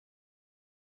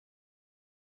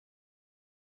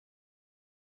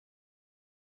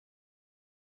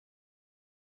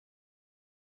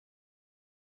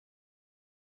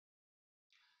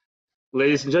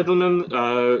Ladies and gentlemen,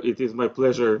 it is my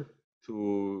pleasure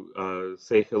to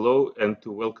say hello and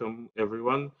to welcome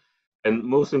everyone, and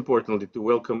most importantly, to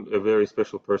welcome a very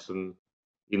special person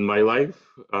in my life.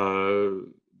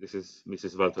 This is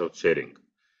Mrs. Waltraud Szeryng.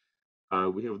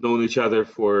 We have known each other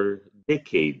for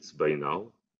decades by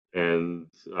now, and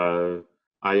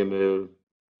I am a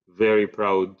very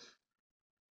proud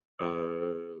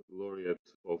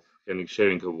laureate of Henryk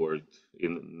Szeryng Award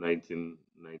in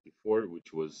 1994,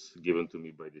 which was given to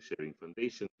me by the Szeryng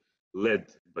Foundation,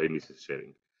 led by Mrs.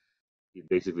 Szeryng. It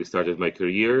basically started my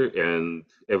career, and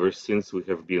ever since we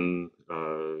have been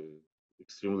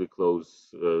extremely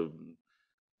close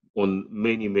on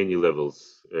many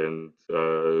levels. And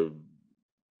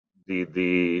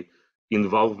the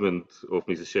involvement of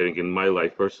Mrs. Szeryng in my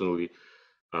life personally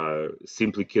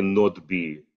simply cannot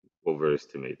be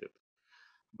overestimated.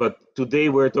 But today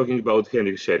we're talking about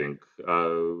Henryk Szeryng.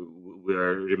 We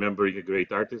are remembering a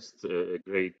great artist, a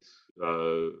great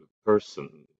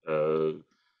person,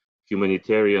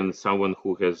 humanitarian, someone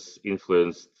who has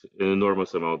influenced an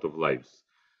enormous amount of lives.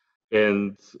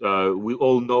 And we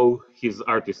all know his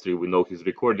artistry, we know his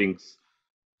recordings.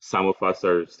 Some of us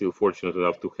are still fortunate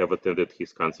enough to have attended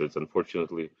his concerts.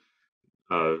 Unfortunately,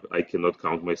 I cannot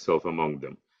count myself among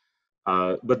them.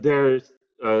 But there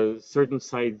are certain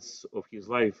sides of his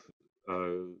life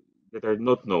that are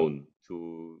not known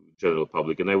to general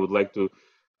public, and I would like to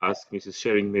ask Mrs.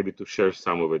 Szeryng maybe to share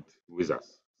some of it with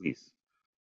us, please.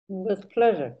 With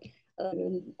pleasure.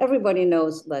 Everybody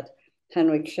knows that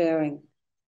Henryk Szeryng,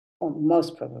 or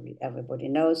most probably everybody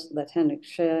knows that Henryk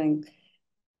Szeryng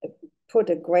put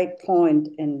a great point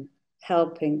in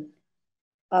helping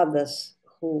others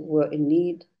who were in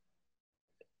need,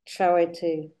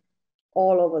 charity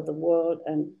all over the world,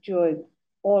 and during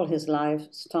all his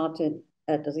life, started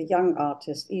as a young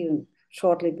artist, even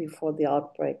shortly before the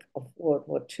outbreak of World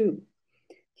War II.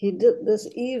 He did this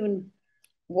even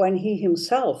when he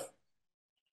himself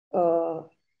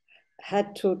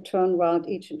had to turn around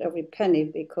each and every penny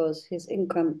because his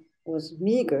income was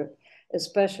meager,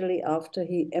 especially after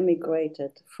he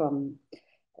emigrated from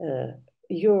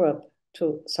Europe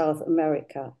to South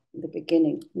America in the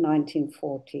beginning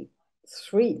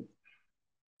 1943.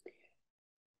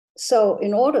 So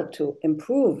in order to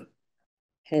improve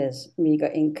his meager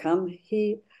income,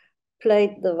 he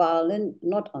played the violin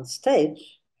not on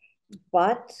stage,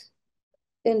 but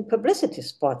in publicity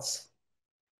spots,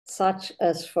 such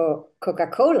as for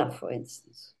Coca-Cola, for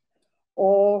instance.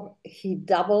 Or he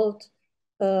doubled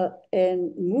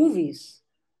in movies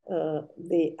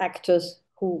the actors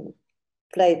who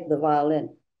played the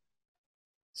violin.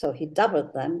 So he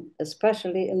doubled them,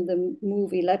 especially in the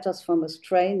movie Letters from a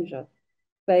Stranger,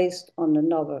 based on a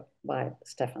novel by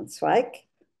Stefan Zweig,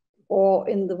 or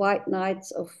in The White Knights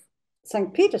of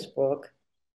St. Petersburg,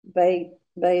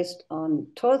 based on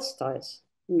Tolstoy's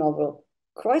novel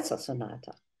Kreutzer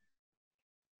Sonata.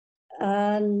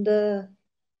 And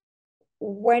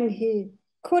when he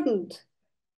couldn't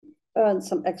earn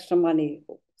some extra money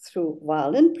through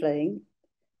violin playing,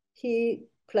 he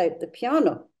played the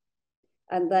piano.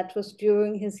 And that was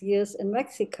during his years in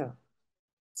Mexico.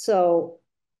 So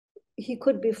he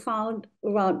could be found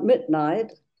around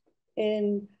midnight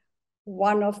in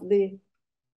one of the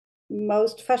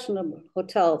most fashionable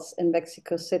hotels in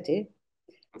Mexico City,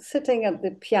 sitting at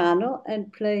the piano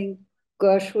and playing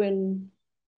Gershwin,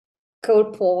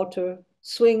 Cole Porter,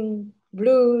 swing,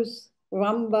 blues,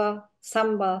 rumba,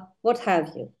 samba, what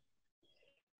have you.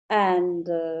 And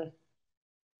the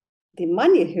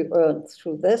money he earned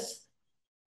through this,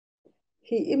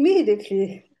 he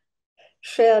immediately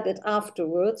shared it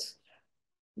afterwards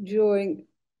during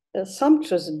a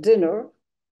sumptuous dinner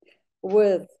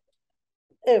with,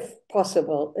 if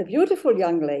possible, a beautiful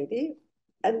young lady.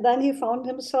 And then he found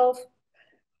himself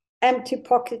empty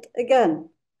pocket again.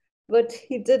 But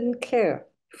he didn't care.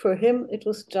 For him, it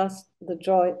was just the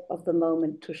joy of the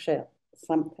moment to share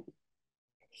something.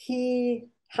 He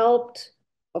helped,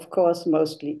 of course,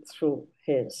 mostly through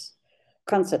his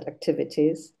concert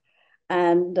activities.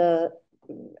 And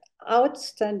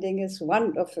outstanding is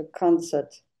one of the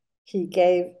concert he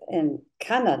gave in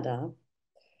Canada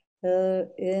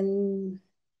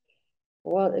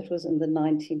well, it was in the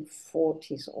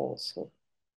 1940s also.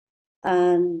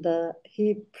 And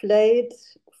he played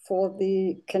for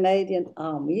the Canadian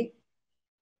Army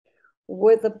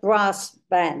with a brass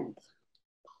band.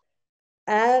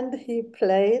 And he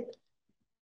played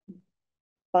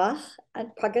Bach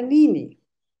and Paganini.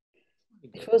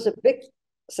 It was a big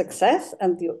success,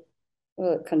 and the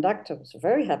conductor was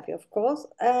very happy, of course.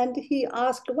 And he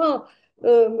asked, well,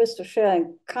 Mr.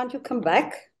 Szeryng, can't you come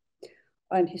back?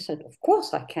 And he said, of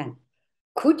course I can.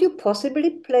 could you possibly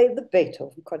play the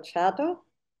Beethoven concerto?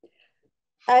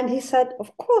 And he said,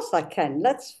 of course I can.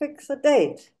 Let's fix a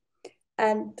date.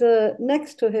 And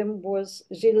next to him was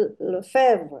Gilles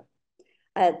Lefebvre.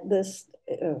 At this,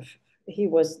 he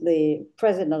was the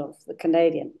president of the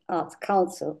Canadian Arts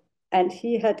Council, and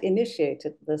he had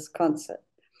initiated this concert.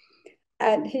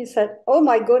 And he said, oh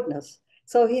my goodness.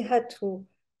 So he had to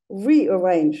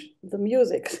rearrange the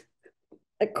music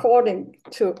according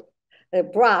to a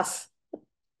brass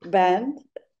band.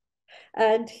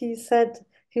 And he said,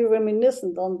 he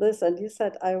reminisced on this, and he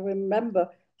said, I remember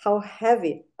how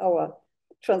heavy our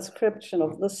transcription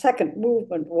of the second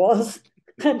movement was.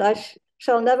 And I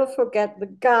shall never forget the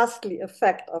ghastly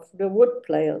effect of the wood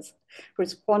players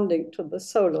responding to the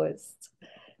soloist's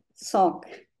song.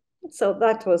 So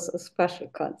that was a special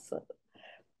concert,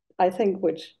 I think,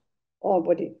 which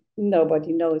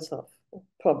nobody knows of,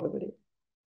 probably.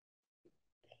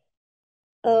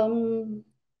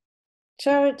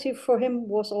 Charity for him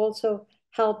was also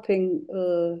helping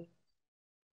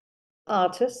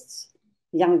artists,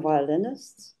 young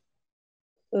violinists.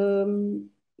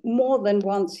 More than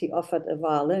once he offered a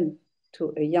violin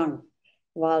to a young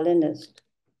violinist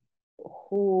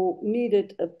who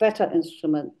needed a better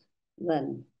instrument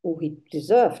than, or he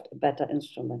deserved a better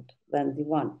instrument than the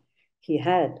one he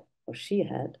had or she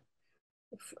had,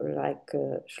 like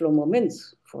Shlomo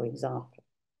Mintz, for example.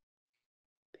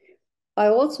 I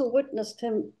also witnessed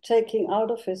him taking out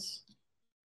of his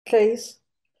case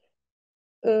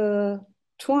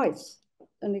twice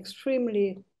an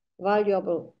extremely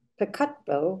valuable percut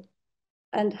bow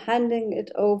and handing it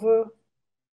over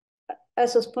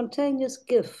as a spontaneous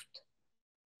gift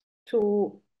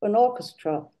to an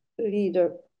orchestra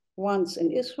leader once in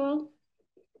Israel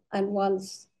and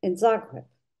once in Zagreb.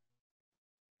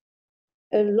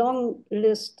 A long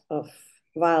list of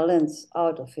violins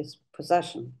out of his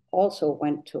possession also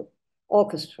went to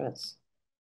orchestras,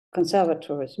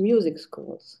 conservatories, music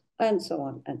schools, and so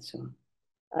on and so on.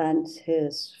 And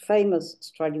his famous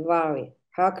Stradivari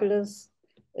Hercules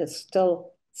is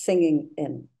still singing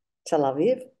in Tel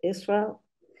Aviv, Israel,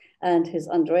 and his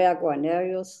Andrea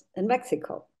Guarnerius in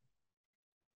Mexico.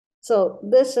 So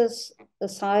this is a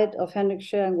side of Henryk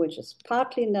Szeryng which is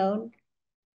partly known,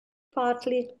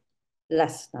 partly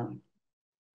less known.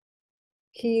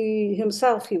 He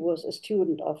himself, he was a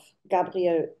student of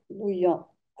Gabriel Bouillon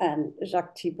and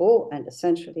Jacques Thibault, and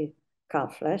essentially Karl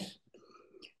Flesch.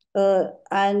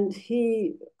 And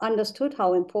he understood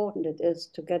how important it is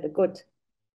to get a good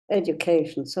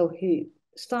education. So he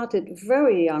started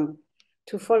very young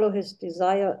to follow his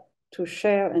desire to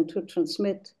share and to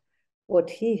transmit what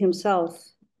he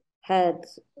himself had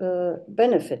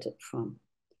benefited from.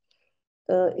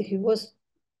 He was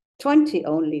 20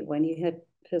 only when he had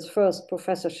his first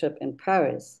professorship in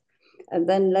Paris. And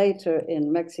then later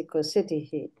in Mexico City,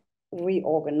 he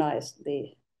reorganized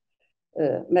the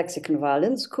Mexican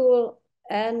Violin School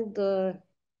and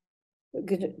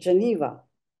Geneva,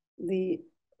 the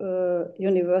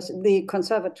university, the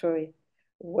conservatory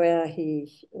where he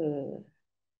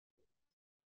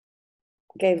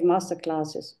gave master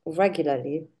classes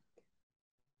regularly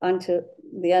until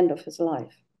the end of his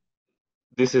life.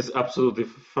 This is absolutely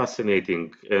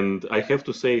fascinating. And I have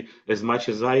to say, as much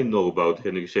as I know about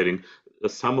Henryk Szeryng,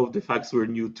 some of the facts were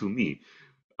new to me.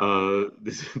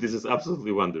 This is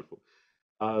absolutely wonderful.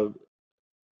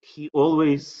 He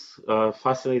always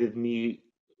fascinated me,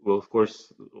 well, of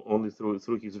course, only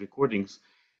through his recordings,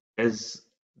 as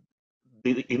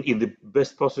in the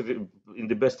best possible, in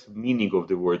the best meaning of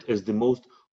the word, as the most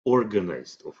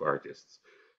organized of artists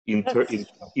in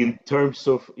terms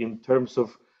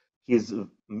of his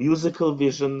musical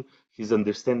vision, his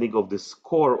understanding of the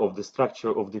score, of the structure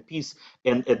of the piece,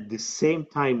 and at the same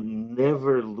time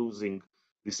never losing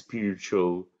the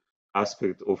spiritual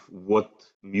aspect of what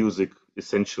music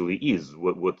essentially is,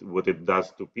 what it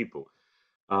does to people.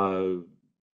 How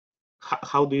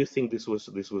do you think this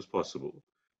was possible?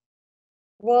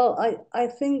 Well, I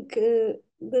think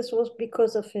this was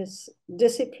because of his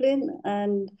discipline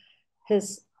and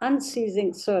his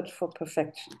unceasing search for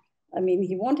perfection. I mean,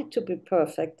 he wanted to be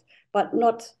perfect, but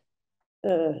not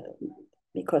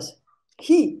because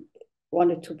he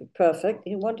wanted to be perfect.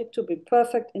 He wanted to be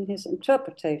perfect in his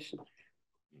interpretation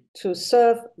to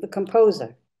serve the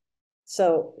composer.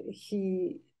 So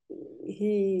he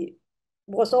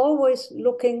was always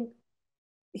looking,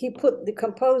 he put the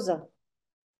composer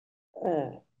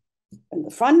in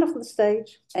the front of the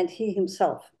stage, and he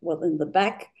himself was in the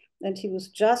back, and he was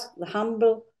just the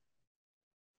humble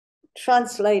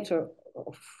translator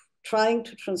of trying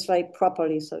to translate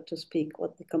properly, so to speak,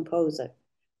 what the composer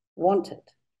wanted.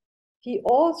 He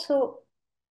also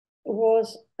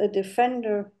was a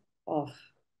defender of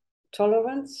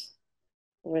tolerance,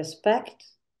 respect,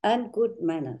 and good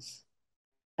manners,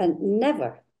 and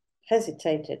never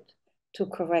hesitated to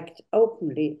correct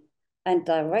openly and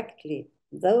directly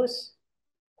those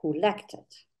who lacked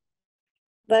it.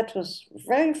 That was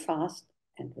very fast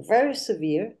and very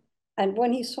severe, and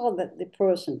when he saw that the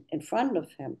person in front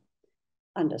of him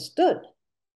understood,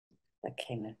 there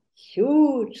came a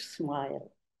huge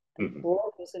smile, and the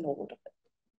world was in order.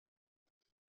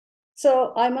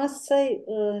 So I must say,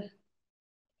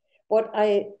 what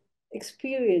I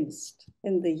experienced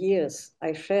in the years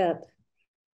I shared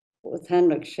with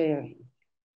Henryk Szeryng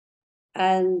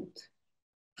and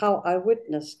how I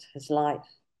witnessed his life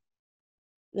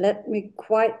led me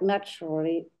quite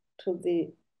naturally to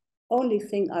the only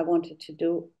thing I wanted to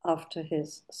do after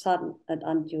his sudden and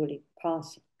unduly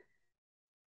passing.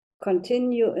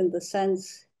 Continue in the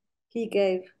sense he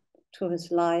gave to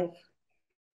his life,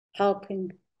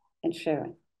 helping and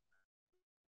sharing.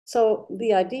 So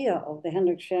the idea of the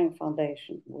Henryk Szeryng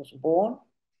Foundation was born.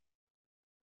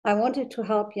 I wanted to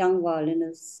help young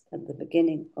violinists at the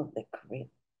beginning of their career.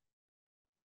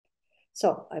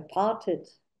 So I parted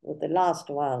with the last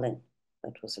violin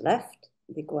that was left,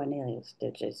 the Guarnerius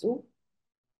de Jesus.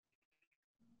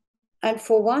 And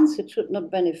for once, it should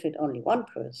not benefit only one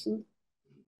person,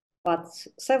 but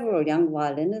several young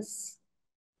violinists,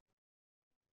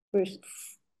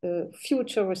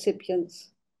 future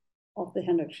recipients of the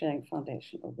Henryk Szeryng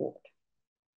Foundation Award.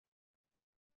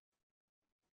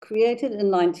 Created in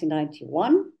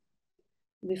 1991,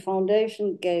 the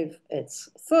foundation gave its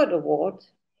third award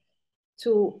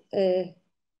to a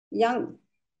young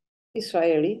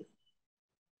Israeli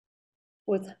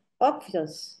with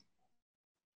obvious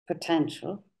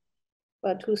potential,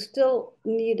 but who still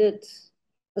needed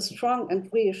a strong and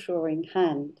reassuring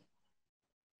hand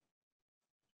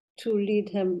to lead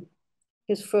him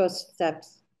his first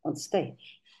steps on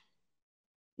stage.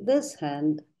 This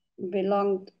hand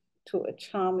belonged to a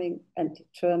charming and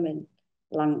determined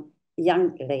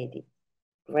young lady,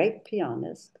 great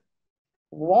pianist,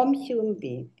 warm human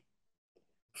being.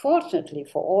 Fortunately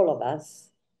for all of us,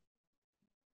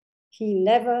 he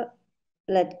never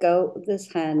let go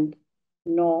this hand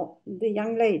nor the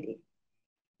young lady.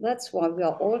 That's why we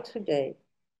are all today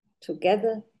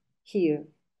together here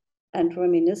and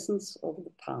reminiscence of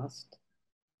the past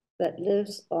that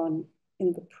lives on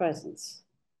in the presence.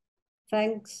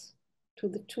 Thanks to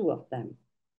the two of them,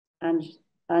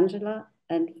 Angela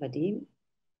and Vadim,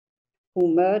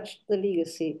 who merged the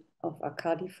legacy of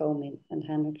Arkady Fomin and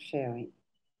Henryk Szeryng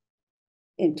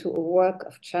into a work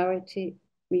of charity,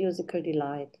 musical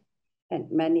delight, and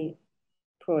many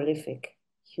prolific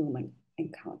human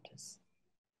encounters.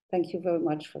 Thank you very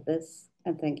much for this,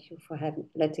 and thank you for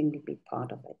letting me be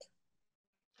part of it.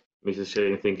 Mrs.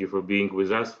 Szeryng, thank you for being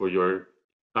with us, for your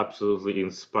absolutely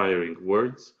inspiring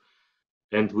words,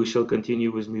 and we shall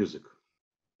continue with music,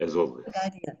 as always. Good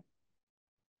idea.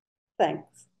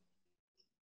 Thanks.